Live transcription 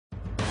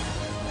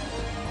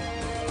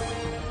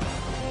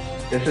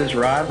This is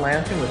Rod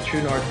Lanton with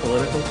True North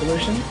Political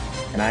Solutions,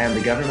 and I am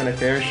the Government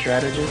Affairs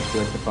Strategist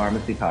with the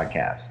Pharmacy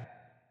Podcast.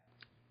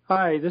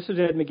 Hi, this is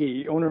Ed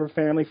McGee, owner of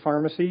Family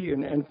Pharmacy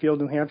in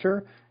Enfield, New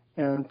Hampshire,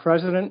 and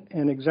President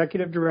and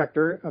Executive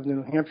Director of the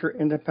New Hampshire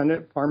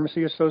Independent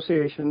Pharmacy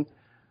Association,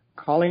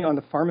 calling on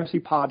the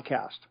Pharmacy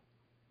Podcast.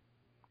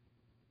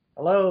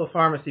 Hello,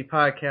 Pharmacy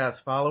Podcast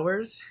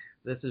followers.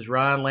 This is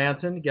Ron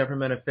Lanton,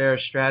 Government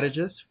Affairs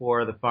Strategist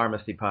for the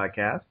Pharmacy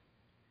Podcast.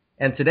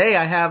 And today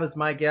I have as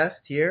my guest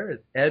here is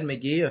Ed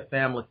McGee of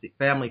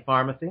Family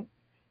Pharmacy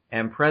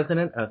and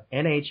President of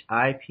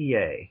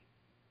NHIPA.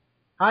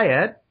 Hi,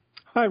 Ed.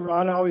 Hi,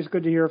 Ron. Always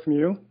good to hear from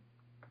you.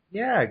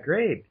 Yeah,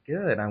 great.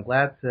 Good. I'm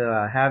glad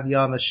to have you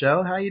on the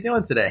show. How are you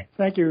doing today?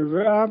 Thank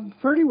you.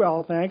 Pretty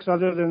well, thanks.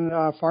 Other than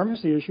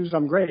pharmacy issues,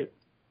 I'm great.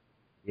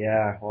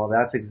 Yeah, well,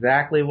 that's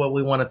exactly what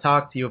we want to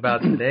talk to you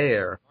about today,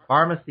 are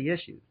pharmacy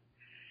issues.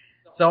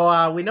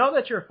 So we know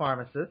that you're a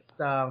pharmacist.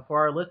 For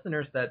our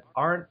listeners that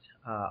aren't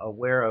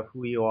aware of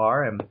who you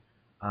are and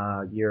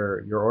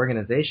your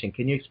organization,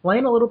 can you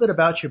explain a little bit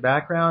about your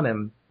background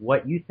and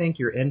what you think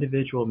your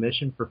individual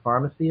mission for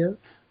pharmacy is?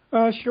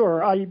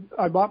 Sure.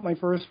 I bought my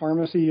first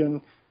pharmacy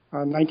in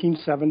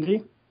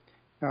 1970,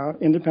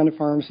 independent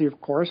pharmacy, of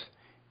course,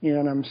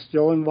 and I'm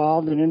still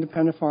involved in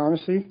independent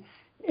pharmacy.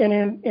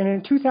 And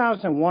in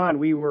 2001,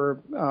 we were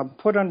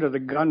put under the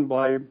gun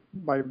by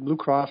Blue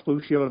Cross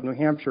Blue Shield of New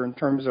Hampshire in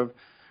terms of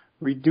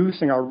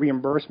reducing our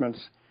reimbursements.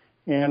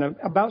 And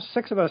about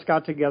 6 of us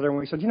got together and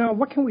we said,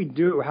 what can we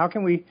do? How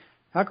can we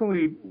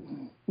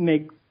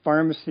make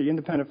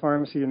independent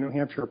pharmacy in New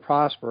Hampshire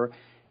prosper?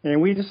 And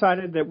we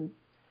decided that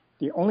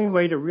the only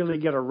way to really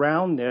get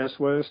around this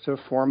was to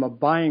form a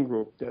buying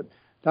group.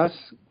 That's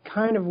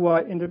kind of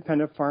what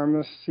independent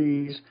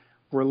pharmacies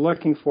were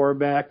looking for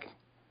back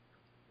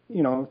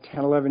 10,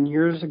 11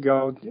 years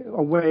ago,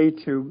 a way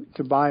to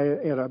buy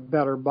at a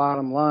better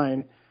bottom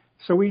line.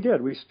 So we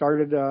did. We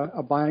started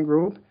a buying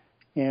group,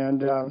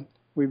 and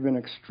we've been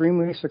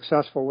extremely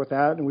successful with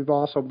that. And we've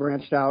also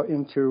branched out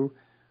into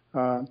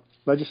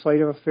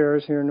legislative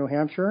affairs here in New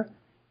Hampshire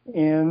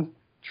and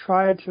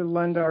tried to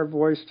lend our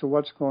voice to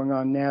what's going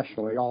on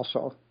nationally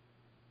also.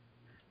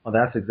 Well,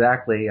 that's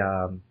exactly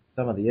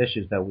some of the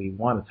issues that we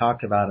want to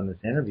talk about in this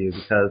interview,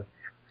 because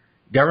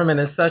government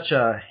is such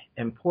a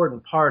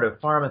important part of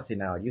pharmacy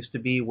now. It used to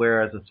be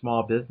where, as a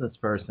small business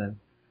person,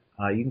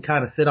 you can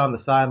kind of sit on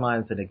the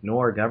sidelines and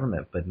ignore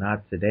government, but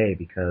not today,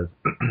 because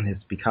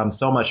it's become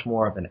so much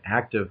more of an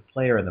active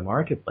player in the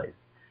marketplace.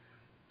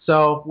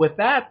 So with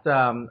that,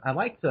 I'd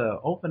like to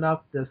open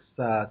up this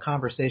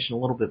conversation a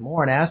little bit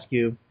more and ask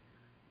you,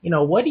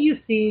 what do you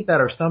see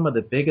that are some of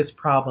the biggest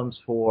problems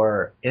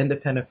for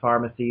independent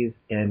pharmacies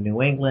in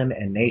New England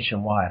and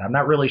nationwide? I'm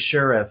not really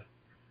sure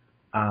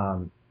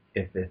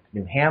if it's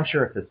New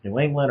Hampshire, if it's New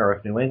England, or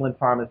if New England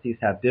pharmacies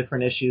have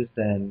different issues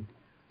than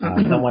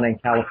someone in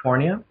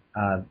California.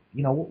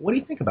 What do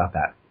you think about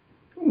that?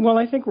 Well,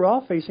 I think we're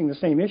all facing the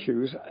same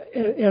issues.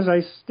 As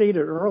I stated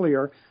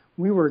earlier,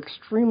 we were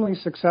extremely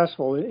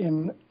successful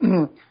in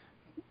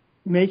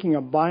making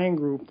a buying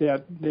group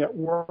that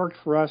worked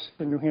for us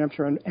in New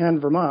Hampshire and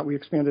Vermont. We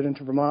expanded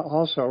into Vermont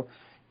also.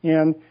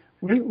 And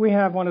we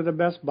have one of the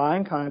best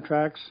buying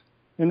contracts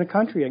in the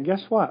country. And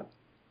guess what?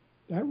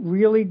 That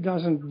really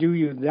doesn't do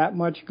you that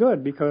much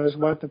good, because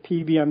what the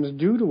PBMs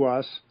do to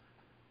us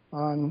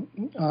on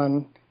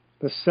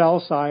the sell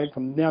side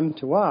from them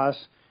to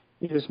us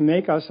is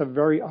make us a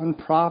very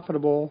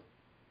unprofitable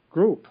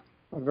group,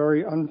 a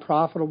very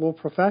unprofitable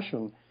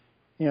profession.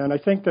 And I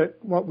think that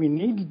what we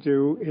need to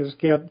do is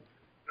get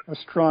a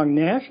strong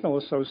national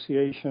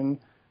association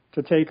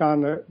to take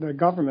on the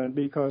government,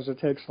 because it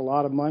takes a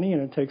lot of money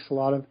and it takes a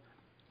lot of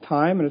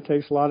time and it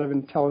takes a lot of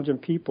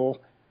intelligent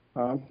people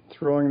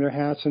throwing their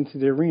hats into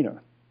the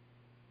arena.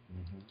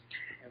 Mm-hmm.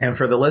 And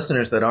for the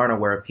listeners that aren't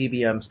aware,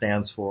 PBM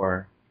stands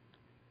for?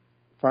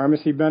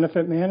 Pharmacy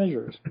Benefit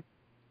Managers.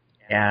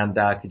 And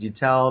could you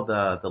tell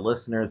the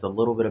listeners a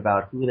little bit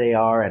about who they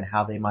are and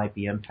how they might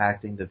be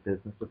impacting the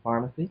business of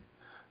pharmacy?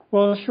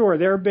 Well, sure.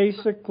 They're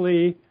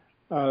basically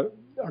a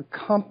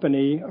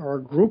company or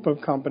a group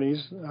of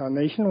companies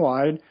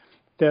nationwide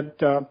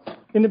that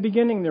in the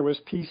beginning there was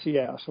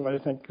PCS. So I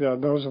think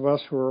those of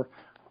us who are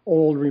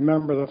old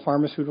remember the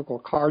pharmaceutical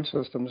card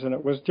systems, and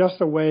it was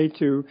just a way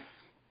to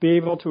be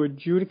able to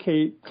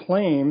adjudicate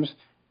claims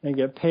and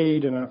get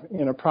paid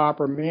in a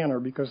proper manner,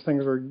 because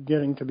things were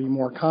getting to be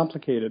more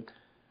complicated.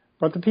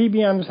 But the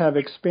PBMs have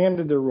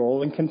expanded their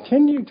role and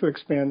continue to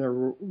expand their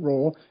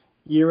role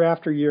year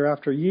after year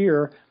after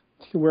year,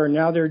 to where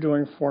now they're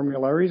doing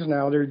formularies,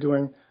 now they're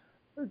doing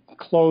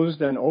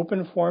closed and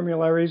open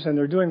formularies, and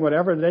they're doing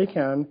whatever they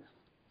can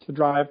to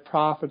drive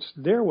profits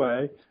their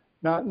way,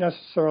 not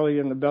necessarily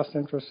in the best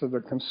interest of the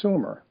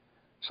consumer.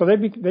 So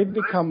they've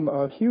become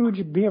a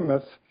huge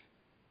behemoth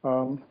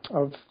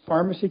of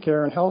pharmacy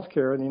care and health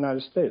care in the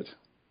United States.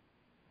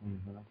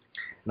 Mm-hmm.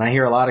 And I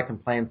hear a lot of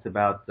complaints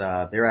about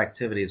their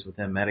activities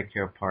within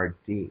Medicare Part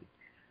D,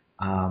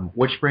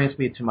 which brings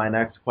me to my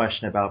next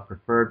question about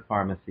preferred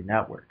pharmacy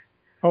networks.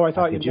 Oh, I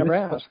thought you'd never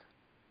ask.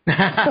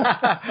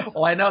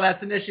 Well, I know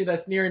that's an issue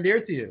that's near and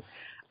dear to you.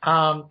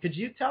 Could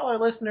you tell our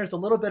listeners a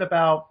little bit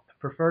about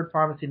preferred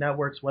pharmacy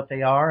networks, what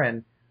they are,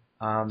 and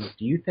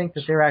do you think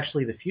that they're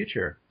actually the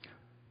future?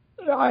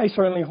 I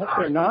certainly hope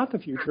they're not the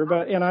future,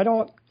 but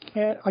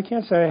I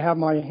can't say I have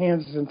my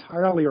hands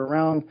entirely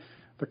around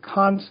the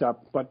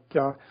concept, but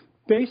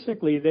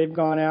basically they've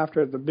gone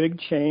after the big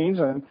chains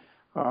and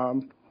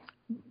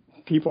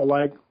people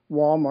like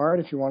Walmart,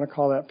 if you want to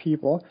call that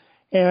people,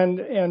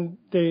 and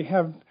they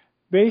have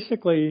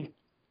basically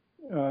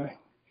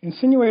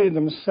insinuated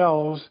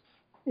themselves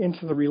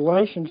into the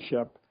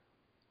relationship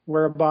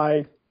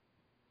whereby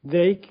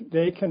they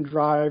can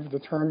drive the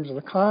terms of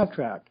the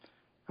contract.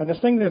 And the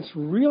thing that's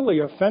really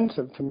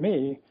offensive to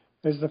me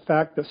is the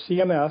fact that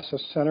CMS, the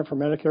Center for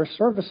Medicare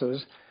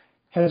Services,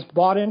 has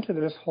bought into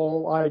this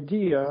whole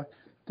idea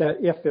that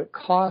if it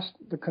costs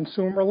the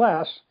consumer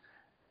less,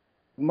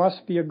 it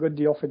must be a good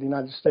deal for the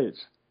United States.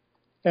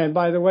 And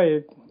by the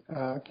way,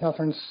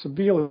 Catherine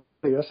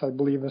Sebelius, I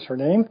believe is her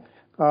name,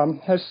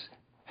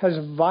 has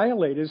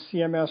violated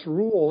CMS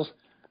rules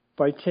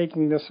by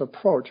taking this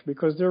approach,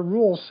 because their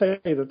rules say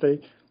that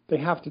they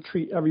have to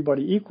treat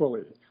everybody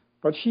equally.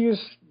 But she has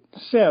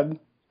said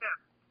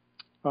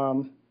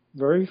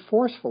very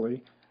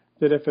forcefully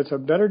that if it's a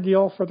better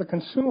deal for the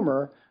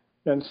consumer,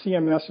 then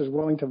CMS is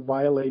willing to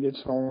violate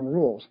its own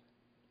rules.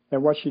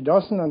 And what she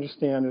doesn't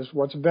understand is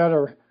what's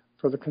better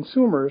for the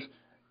consumers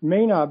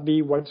may not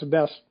be what's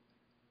best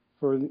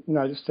for the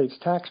United States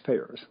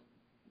taxpayers.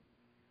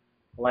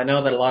 Well, I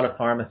know that a lot of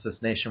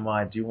pharmacists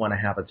nationwide do want to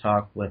have a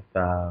talk with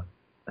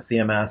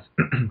CMS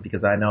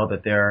because I know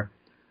that there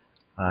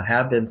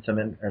has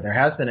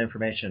been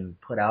information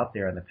put out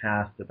there in the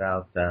past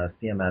about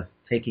CMS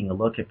taking a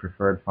look at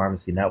preferred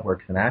pharmacy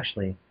networks and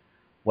actually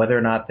whether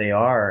or not they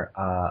are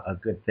a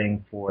good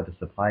thing for the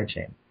supply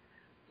chain.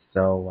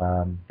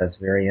 So that's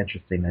very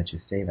interesting that you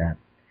say that.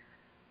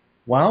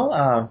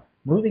 Well,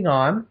 moving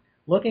on,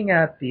 looking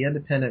at the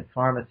independent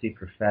pharmacy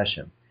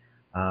profession,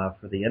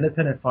 for the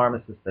independent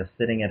pharmacist that's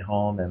sitting at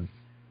home and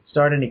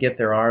starting to get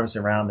their arms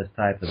around this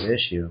type of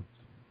issue,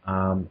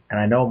 and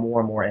I know more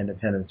and more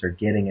independents are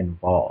getting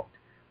involved.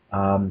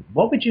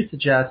 What would you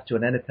suggest to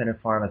an independent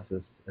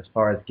pharmacist as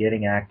far as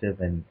getting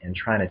active and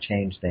trying to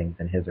change things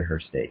in his or her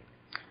state?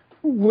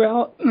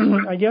 Well,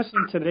 I guess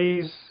in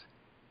today's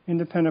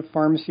independent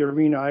pharmacy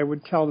arena, I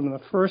would tell them the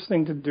first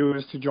thing to do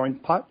is to join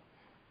PUTT,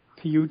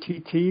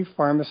 P-U-T-T,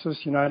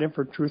 Pharmacists United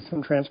for Truth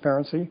and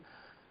Transparency.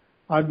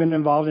 I've been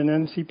involved in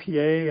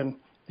NCPA and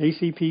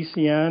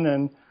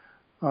ACPCN,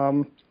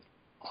 and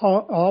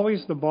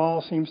always the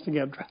ball seems to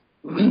get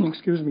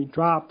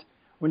dropped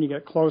when you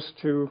get close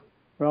to,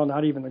 well,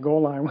 not even the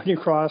goal line, when you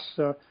cross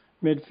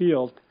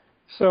midfield.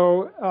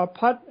 So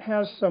PUTT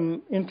has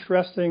some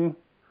interesting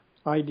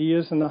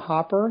ideas in the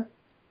hopper,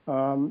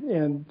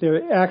 and they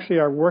actually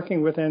are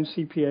working with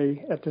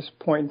NCPA at this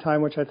point in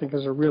time, which I think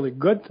is a really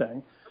good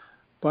thing.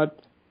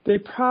 But they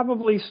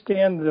probably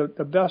stand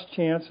the best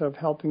chance of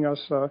helping us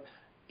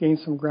gain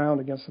some ground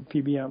against the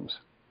PBMs.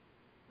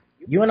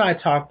 You and I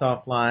talked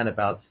offline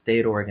about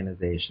state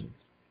organizations,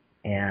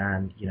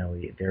 and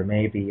there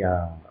may be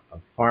a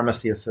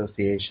pharmacy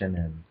association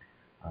in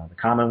the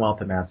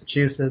Commonwealth of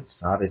Massachusetts.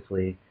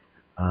 Obviously,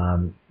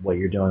 what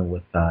you're doing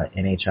with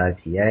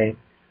NHIPA,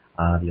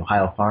 the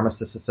Ohio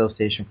Pharmacists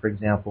Association, for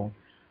example.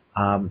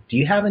 Do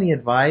you have any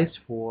advice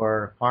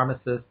for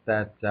pharmacists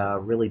that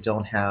really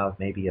don't have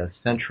maybe a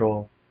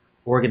central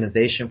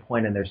organization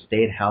point in their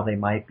state, how they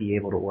might be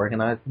able to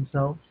organize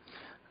themselves?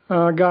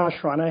 Gosh,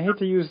 Ron, I hate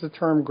to use the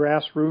term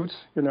grassroots,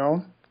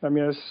 I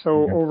mean, it's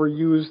so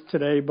overused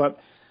today, but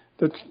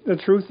the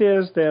truth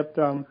is that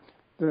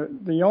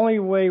the only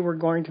way we're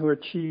going to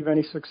achieve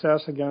any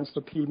success against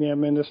the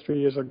PBM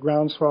industry is a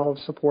groundswell of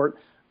support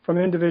from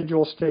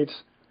individual states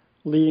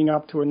leading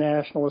up to a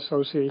national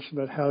association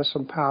that has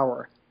some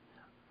power.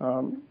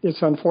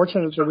 It's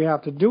unfortunate that we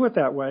have to do it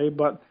that way,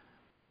 but,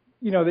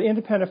 the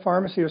independent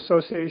pharmacy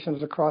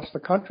associations across the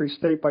country,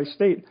 state by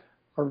state,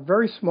 are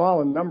very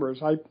small in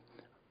numbers. I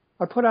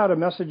put out a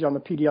message on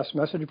the PDS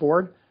message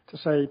board to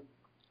say,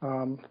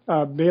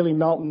 Bailey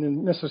Melton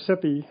in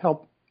Mississippi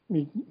helped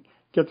me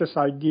get this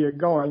idea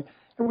going.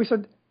 And we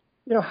said,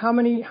 how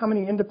many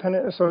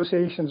independent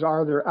associations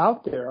are there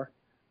out there?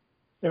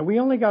 And we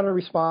only got a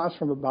response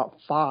from about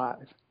 5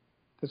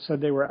 that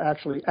said they were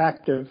actually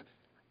active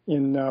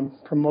in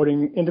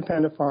promoting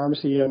independent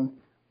pharmacy and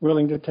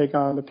willing to take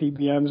on the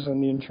PBMs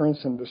and the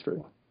insurance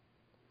industry.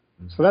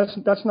 Mm-hmm.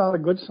 So that's not a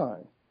good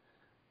sign.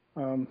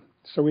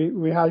 So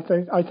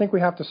I think we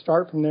have to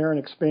start from there and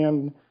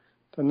expand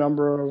the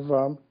number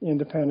of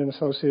independent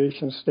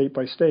associations state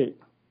by state.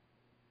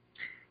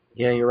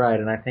 Yeah, you're right,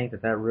 and I think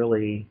that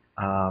really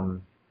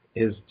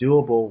is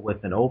doable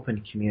with an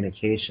open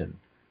communication.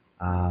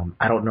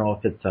 I don't know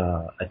if it's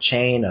a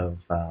chain of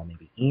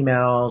maybe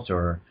emails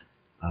or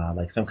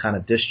like some kind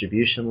of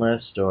distribution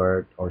list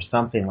or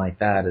something like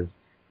that.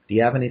 Do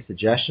you have any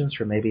suggestions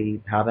for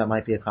maybe how that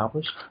might be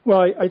accomplished?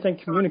 Well, I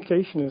think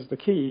communication is the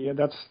key.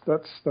 That's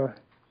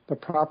the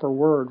proper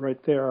word right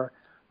there.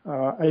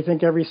 I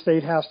think every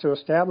state has to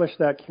establish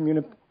that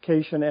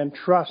communication and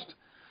trust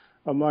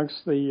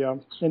amongst the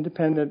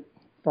independent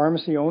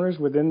pharmacy owners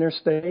within their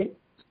state,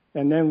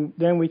 and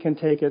then we can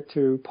take it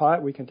to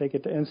PUT, we can take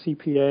it to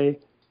NCPA,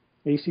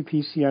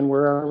 ACPCN,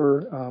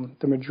 wherever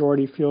the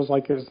majority feels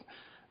like is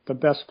the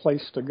best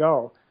place to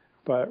go.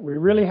 But we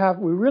really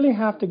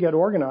have to get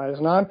organized.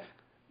 And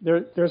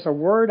there's a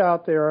word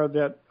out there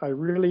that I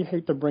really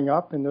hate to bring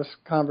up in this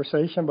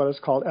conversation, but it's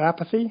called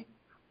apathy.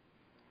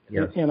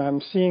 Yes. And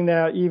I'm seeing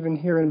that even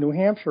here in New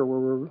Hampshire,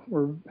 where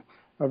we're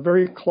a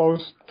very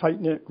close,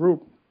 tight-knit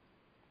group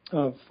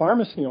of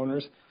pharmacy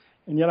owners,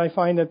 and yet I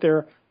find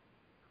that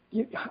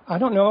I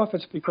don't know if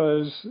it's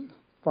because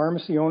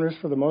pharmacy owners,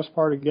 for the most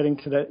part, are getting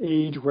to that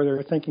age where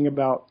they're thinking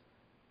about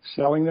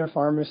selling their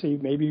pharmacy,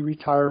 maybe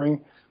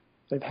retiring.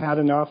 They've had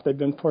enough. They've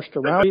been pushed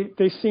around.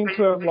 They seem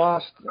to have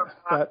lost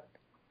that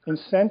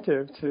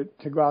incentive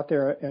to go out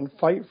there and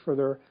fight for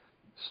their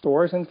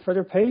stores and for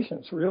their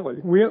patients, really.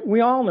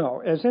 We all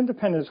know, as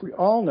independents, we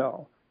all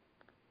know,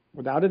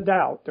 without a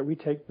doubt, that we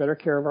take better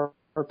care of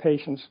our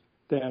patients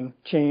than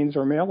chains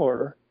or mail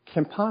order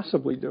can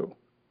possibly do.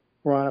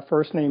 We're on a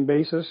first-name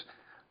basis.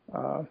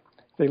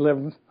 They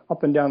live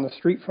up and down the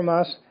street from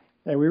us,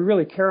 and we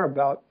really care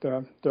about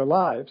their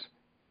lives.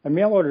 A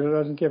mail order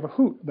doesn't give a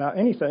hoot about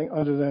anything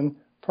other than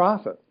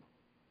profit.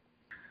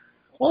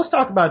 Well, let's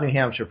talk about New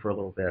Hampshire for a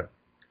little bit.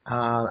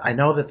 I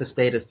know that the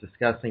state is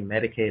discussing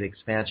Medicaid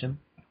expansion,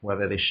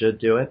 whether they should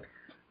do it.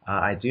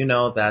 I do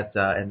know that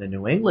in the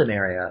New England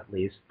area, at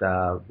least,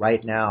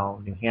 right now,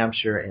 New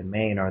Hampshire and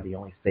Maine are the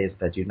only states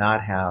that do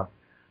not have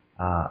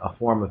a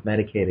form of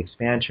Medicaid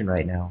expansion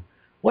right now.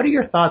 What are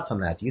your thoughts on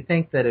that? Do you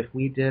think that if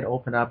we did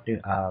open up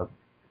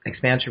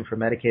expansion for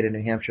Medicaid in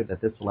New Hampshire, that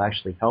this will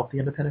actually help the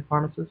independent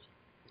pharmacists?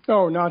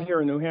 No, not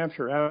here in New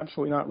Hampshire.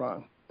 Absolutely not,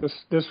 Ron. This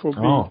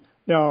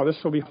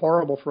will be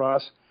horrible for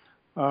us.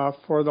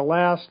 For the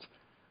last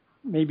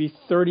maybe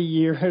 30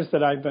 years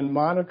that I've been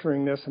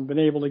monitoring this and been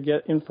able to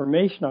get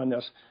information on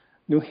this,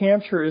 New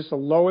Hampshire is the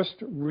lowest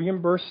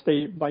reimbursed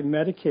state by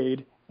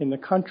Medicaid in the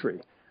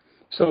country.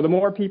 So the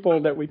more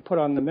people that we put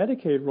on the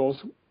Medicaid rolls,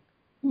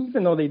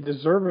 even though they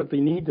deservedly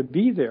need to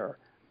be there,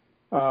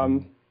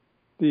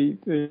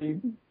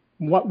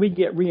 what we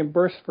get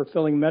reimbursed for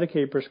filling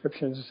Medicaid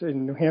prescriptions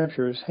in New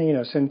Hampshire is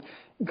heinous. And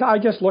I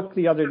just looked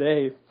the other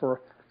day, for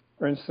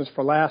instance,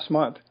 for last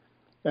month,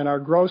 and our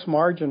gross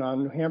margin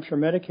on New Hampshire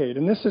Medicaid,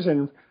 and this is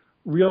in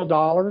real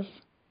dollars,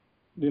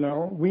 we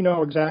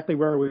know exactly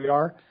where we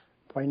are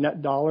by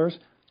net dollars,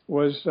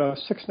 was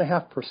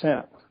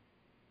 6.5%.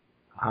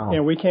 Wow.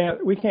 And we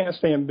can't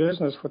stay in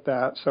business with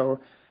that.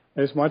 So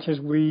as much as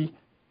we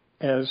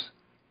as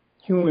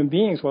human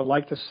beings would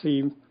like to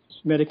see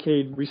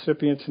Medicaid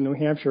recipients in New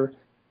Hampshire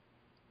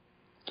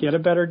get a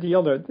better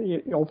deal,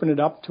 to open it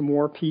up to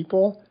more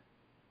people,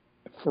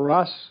 for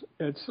us,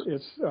 it's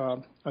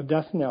a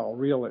death knell,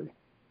 really.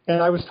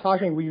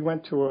 And we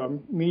went to a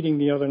meeting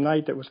the other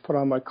night that was put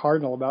on by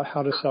Cardinal about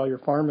how to sell your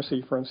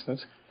pharmacy, for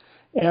instance.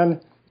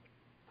 And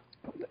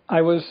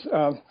I was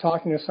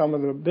talking to some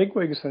of the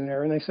bigwigs in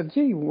there, and they said,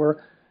 gee,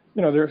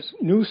 there's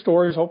new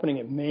stores opening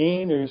in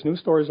Maine, there's new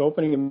stores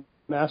opening in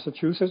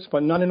Massachusetts,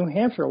 but none in New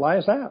Hampshire. Why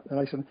is that? And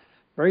I said,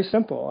 very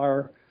simple.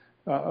 Our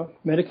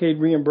Medicaid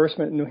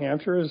reimbursement in New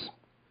Hampshire is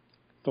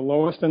the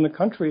lowest in the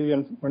country,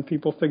 and when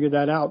people figure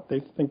that out,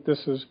 they think this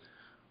is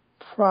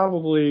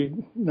probably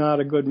not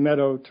a good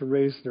meadow to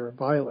raise their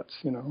violets,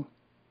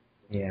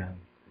 Yeah.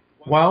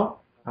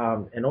 Well,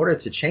 in order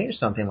to change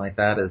something like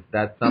that, is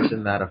that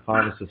something that a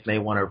pharmacist may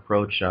want to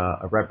approach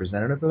a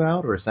representative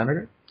about or a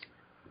senator?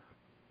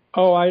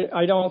 Oh,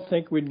 I don't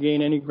think we'd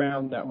gain any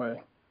ground that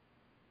way.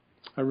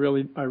 I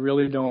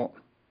really don't.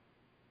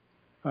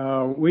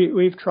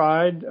 We've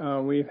tried.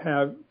 We've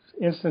had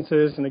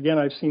instances, and again,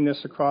 I've seen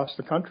this across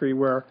the country,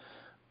 where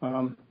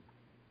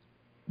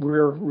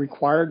we're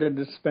required to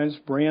dispense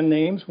brand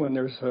names when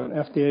there's an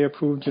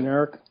FDA-approved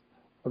generic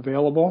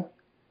available,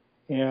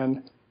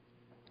 and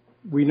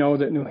we know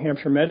that New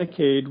Hampshire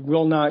Medicaid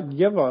will not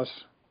give us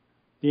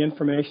the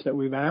information that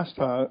we've asked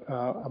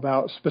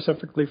about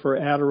specifically for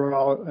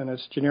Adderall and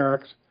its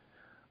generics.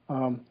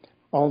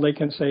 All they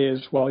can say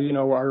is, well,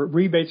 our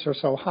rebates are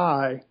so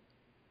high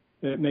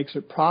that it makes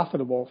it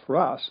profitable for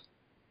us.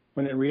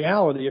 When in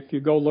reality, if you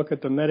go look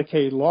at the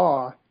Medicaid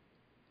law,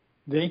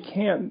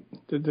 the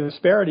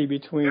disparity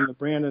between the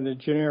brand and the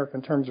generic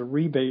in terms of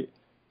rebate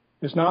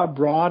is not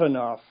broad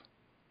enough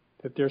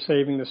that they're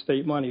saving the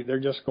state money. They're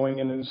just going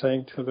in and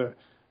saying to the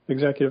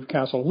executive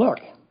council, look,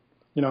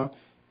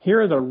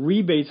 here are the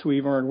rebates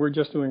we've earned. We're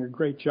just doing a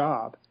great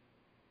job.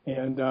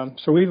 And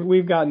so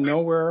we've gotten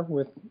nowhere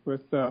with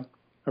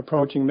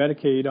approaching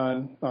Medicaid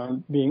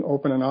on being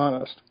open and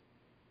honest.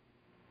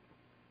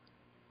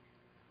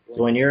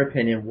 So in your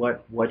opinion,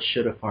 what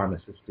should a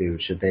pharmacist do?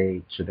 Should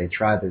they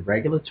try the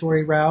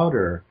regulatory route,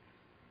 or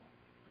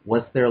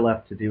what's there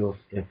left to do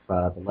if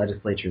the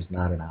legislature is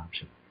not an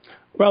option?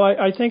 Well,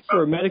 I think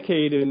for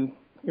Medicaid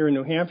here in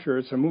New Hampshire,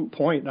 it's a moot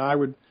point. I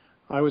would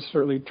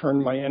certainly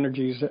turn my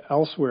energies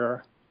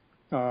elsewhere.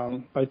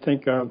 I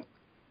think a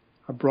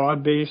a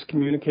broad-based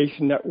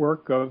communication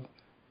network of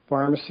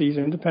pharmacies,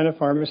 independent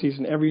pharmacies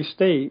in every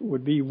state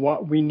would be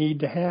what we need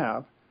to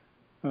have.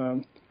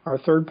 Our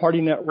third-party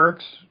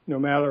networks, no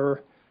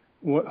matter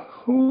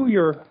who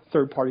your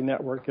third-party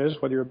network is,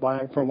 whether you're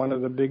buying from one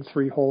of the big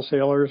three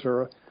wholesalers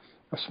or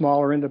a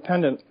smaller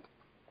independent,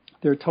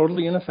 they're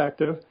totally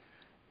ineffective,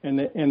 and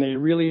they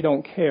really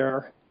don't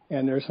care.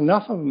 And there's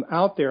enough of them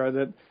out there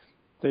that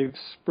they've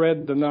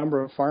spread the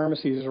number of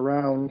pharmacies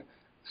around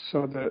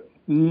so that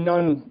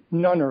none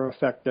are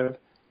effective.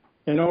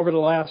 And over the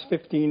last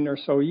 15 or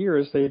so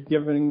years, they've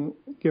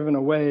given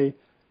away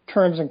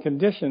terms and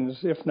conditions,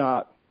 if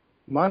not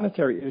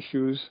monetary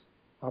issues,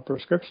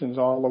 prescriptions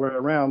all the way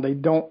around. They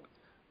don't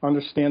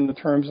understand the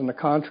terms in the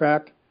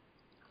contract,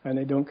 and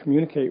they don't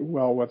communicate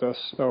well with us.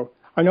 So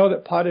I know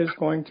that PUD is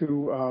going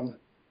to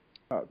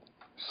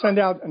send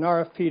out an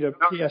RFP to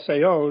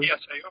PSAOs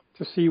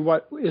to see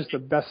what is the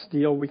best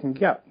deal we can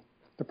get.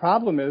 The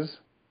problem is,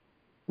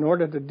 in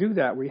order to do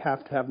that, we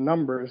have to have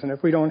numbers, and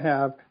if we don't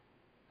have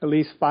at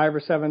least 5,000 or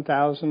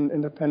 7,000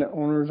 independent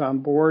owners on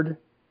board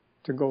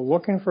to go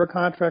looking for a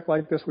contract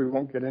like this, we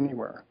won't get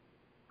anywhere.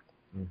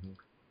 Mm-hmm.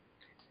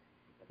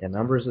 Yeah,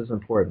 numbers is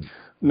important.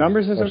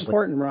 Numbers is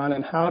important, Ron,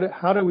 and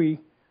how do we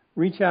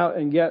reach out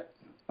and get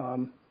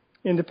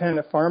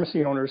independent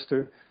pharmacy owners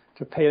to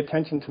pay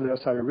attention to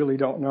this? I really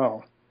don't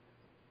know.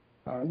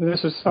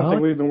 This is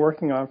something we've been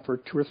working on for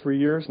 2 or 3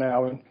 years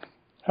now and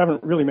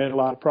haven't really made a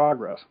lot of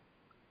progress.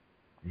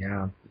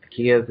 Yeah, the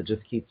key is to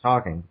just keep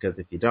talking, because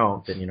if you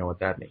don't, then you know what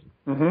that means.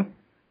 Mm-hmm.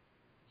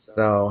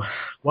 So,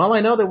 well,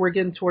 I know that we're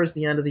getting towards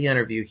the end of the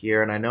interview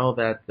here, and I know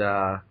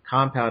that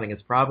compounding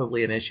is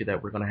probably an issue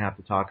that we're going to have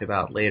to talk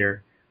about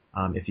later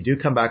if you do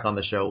come back on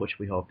the show, which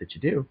we hope that you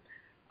do.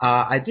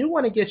 I do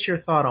want to get your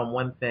thought on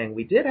one thing.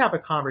 We did have a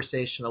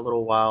conversation a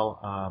little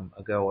while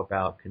ago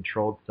about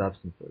controlled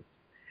substances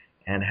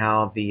and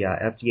how the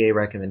FDA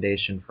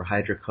recommendation for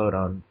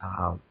hydrocodone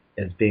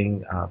is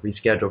being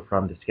rescheduled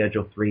from the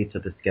Schedule 3 to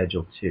the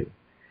Schedule 2.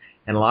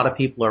 And a lot of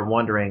people are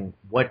wondering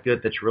what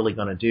good that's really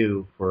going to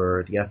do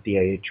for the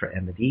FDA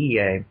and the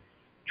DEA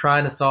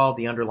trying to solve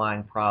the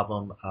underlying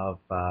problem of,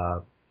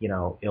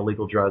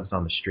 illegal drugs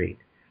on the street.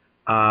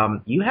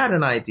 You had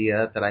an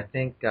idea that I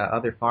think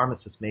other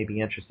pharmacists may be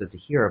interested to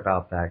hear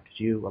about that.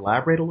 Could you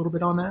elaborate a little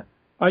bit on that?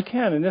 I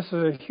can, and this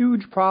is a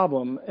huge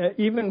problem,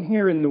 even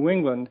here in New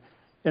England.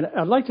 And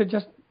I'd like to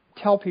just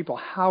tell people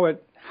how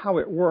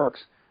it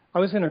works. I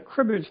was in a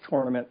cribbage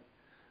tournament,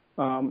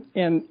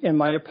 and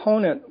my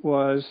opponent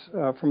was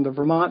from the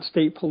Vermont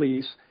State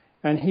Police,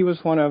 and he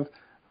was one of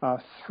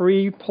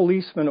 3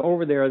 policemen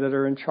over there that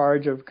are in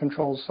charge of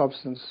controlled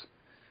substance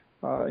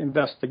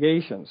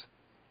investigations.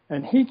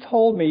 And he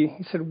told me,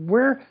 he said,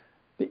 where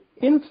the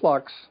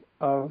influx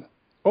of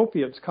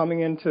opiates coming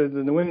into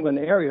the New England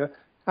area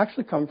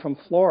actually come from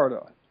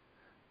Florida,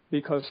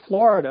 because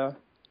Florida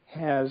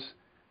has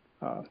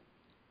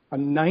a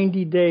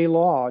 90-day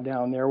law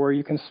down there where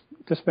you can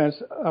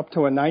dispense up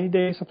to a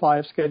 90-day supply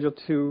of Schedule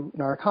II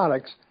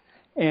narcotics.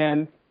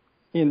 And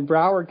in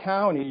Broward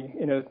County,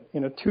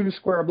 in a 2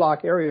 square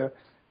block area,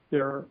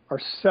 there are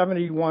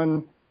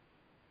 71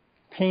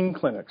 pain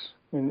clinics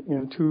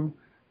in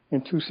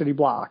two city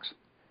blocks.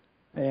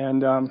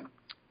 And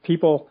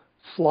people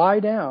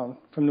fly down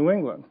from New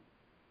England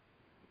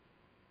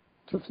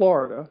to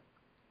Florida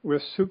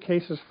with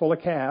suitcases full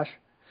of cash.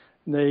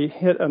 They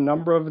hit a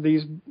number of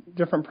these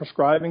different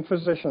prescribing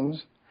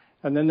physicians,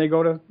 and then they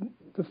go to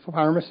the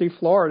pharmacies in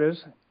Florida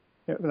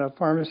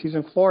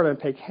and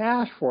pay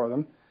cash for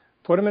them,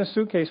 put them in a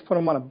suitcase, put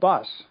them on a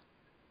bus,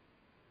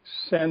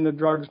 send the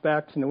drugs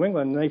back to New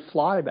England, and they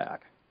fly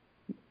back.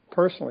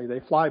 Personally, they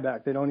fly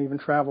back. They don't even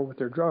travel with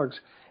their drugs,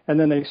 and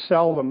then they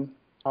sell them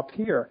up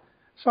here.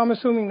 So I'm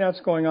assuming that's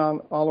going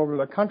on all over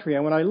the country.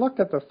 And when I looked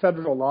at the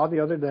federal law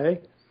the other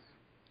day,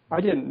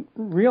 I didn't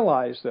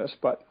realize this,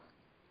 but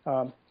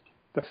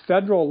the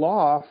federal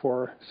law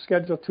for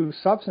Schedule II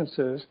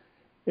substances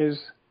is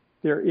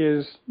there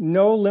is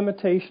no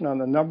limitation on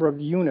the number of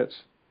units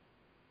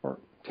or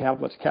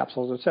tablets,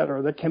 capsules,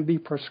 etc., that can be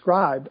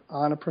prescribed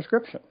on a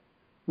prescription.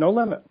 No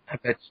limit.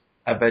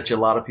 I bet you a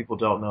lot of people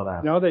don't know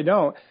that. No, they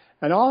don't.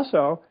 And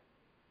also,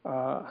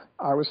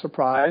 I was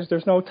surprised,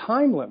 there's no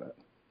time limit.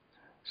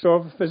 So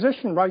if a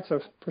physician writes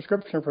a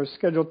prescription for a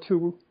Schedule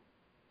II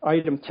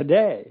item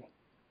today,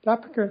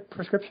 that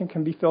prescription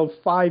can be filled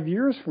 5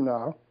 years from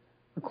now,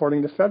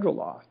 according to federal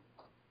law,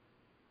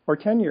 or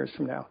 10 years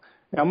from now.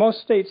 Now,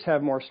 most states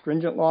have more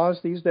stringent laws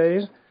these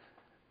days,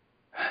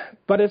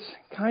 but it's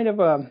kind of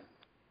a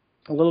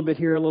little bit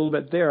here, a little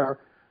bit there,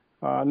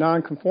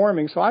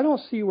 non-conforming. So I don't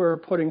see where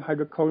putting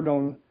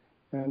hydrocodone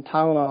and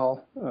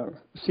Tylenol,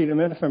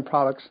 acetaminophen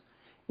products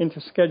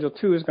into Schedule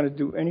II is going to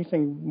do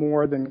anything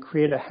more than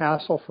create a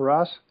hassle for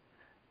us.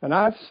 And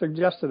I've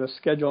suggested a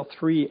Schedule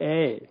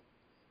 3A,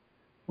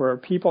 where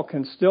people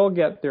can still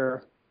get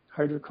their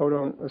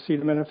hydrocodone,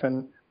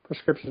 acetaminophen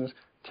prescriptions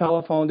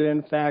telephoned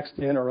in, faxed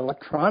in, or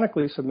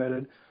electronically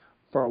submitted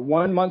for a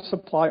 1-month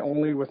supply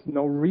only with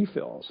no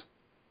refills.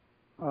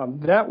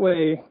 That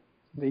way,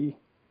 the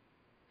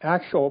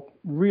actual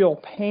real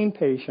pain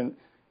patient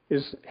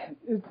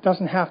it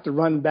doesn't have to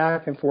run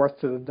back and forth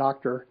to the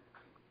doctor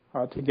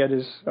to get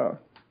his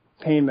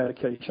pain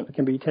medication. It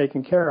can be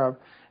taken care of.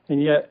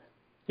 And yet,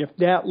 if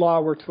that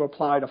law were to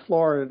apply to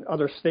Florida and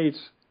other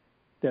states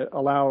that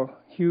allow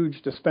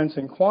huge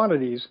dispensing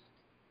quantities,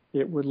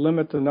 it would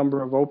limit the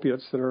number of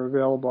opiates that are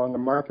available on the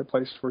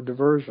marketplace for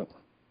diversion.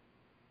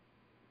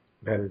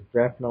 That is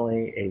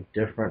definitely a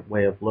different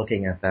way of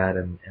looking at that,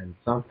 and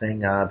something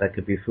that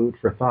could be food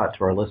for thought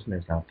to our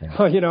listeners out there.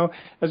 Well, you know,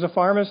 as a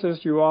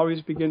pharmacist, you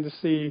always begin to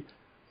see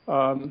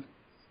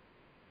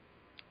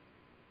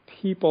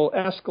people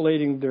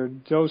escalating their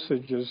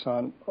dosages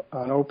on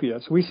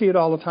opiates. We see it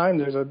all the time.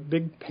 There's a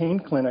big pain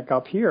clinic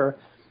up here.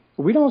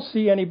 We don't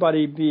see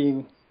anybody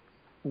being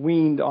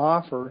weaned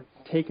off or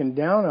taken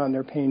down on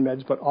their pain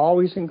meds, but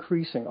always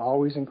increasing.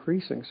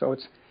 So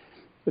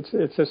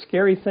it's a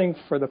scary thing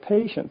for the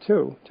patient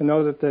too, to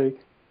know that the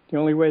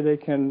only way they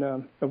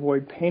can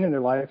avoid pain in their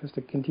life is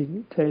to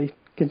continue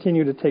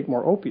to take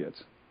more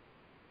opiates.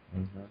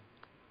 Mm-hmm.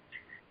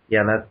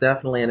 Yeah, and that's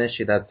definitely an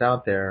issue that's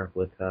out there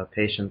with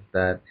patients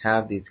that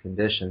have these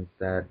conditions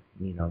that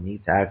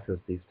need to access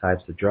these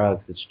types of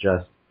drugs. It's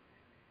just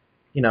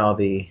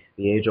the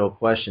age-old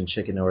question,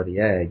 chicken or the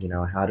egg.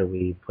 How do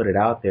we put it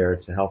out there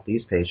to help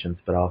these patients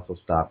but also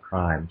stop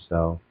crime?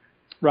 So.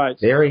 Right.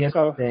 Very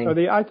interesting. So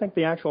I think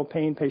the actual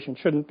pain patient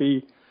shouldn't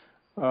be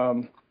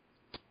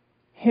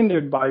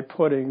hindered by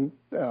putting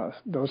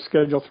those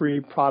Schedule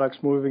 3 products,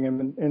 moving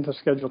them into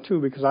Schedule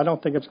 2, because I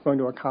don't think it's going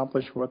to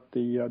accomplish what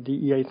the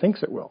DEA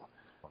thinks it will.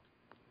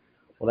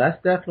 Well,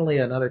 that's definitely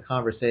another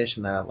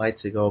conversation that I'd like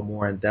to go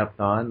more in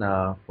depth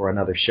on for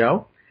another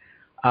show.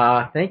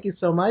 Thank you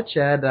so much,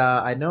 Ed.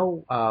 I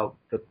know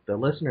the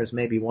listeners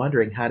may be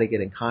wondering how to get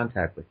in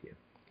contact with you.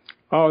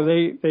 Oh,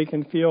 they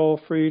can feel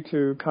free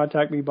to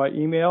contact me by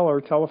email or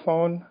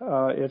telephone.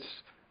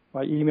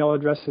 My email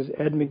address is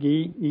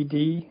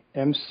edmcgeerx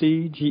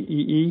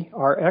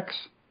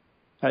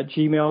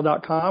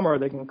 @gmail.com, or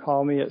they can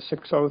call me at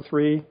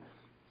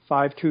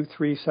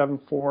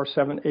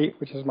 603-523-7478,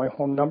 which is my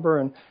home number,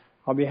 and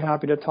I'll be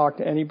happy to talk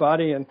to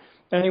anybody. And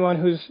anyone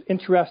who's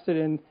interested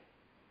in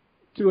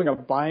doing a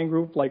buying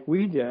group like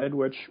we did,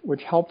 which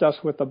helped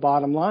us with the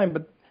bottom line,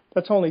 but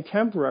that's only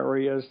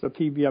temporary as the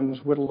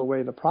PBMs whittle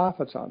away the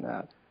profits on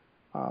that.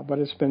 But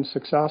it's been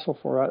successful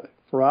for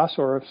us,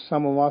 or if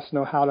someone wants to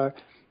know how to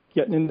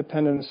get an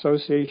independent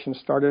association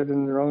started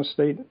in their own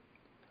state,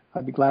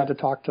 I'd be glad to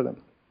talk to them.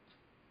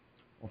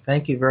 Well,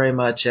 thank you very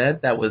much,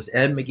 Ed. That was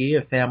Ed McGee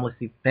of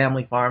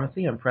Family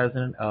Pharmacy and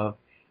president of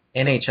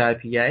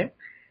NHIPA.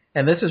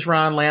 And this is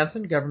Ron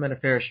Lanton, Government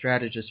Affairs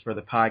Strategist for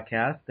the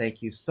podcast.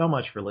 Thank you so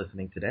much for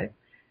listening today.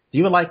 If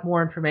you would like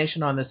more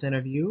information on this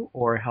interview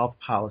or health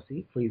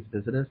policy, please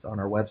visit us on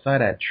our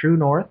website at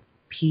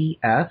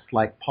TrueNorthPS,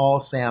 like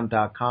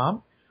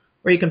PaulSam.com,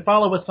 or you can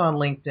follow us on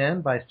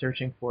LinkedIn by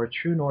searching for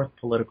True North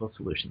Political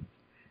Solutions.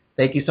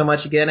 Thank you so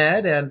much again,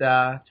 Ed, and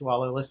to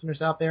all our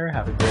listeners out there,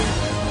 have a great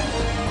day.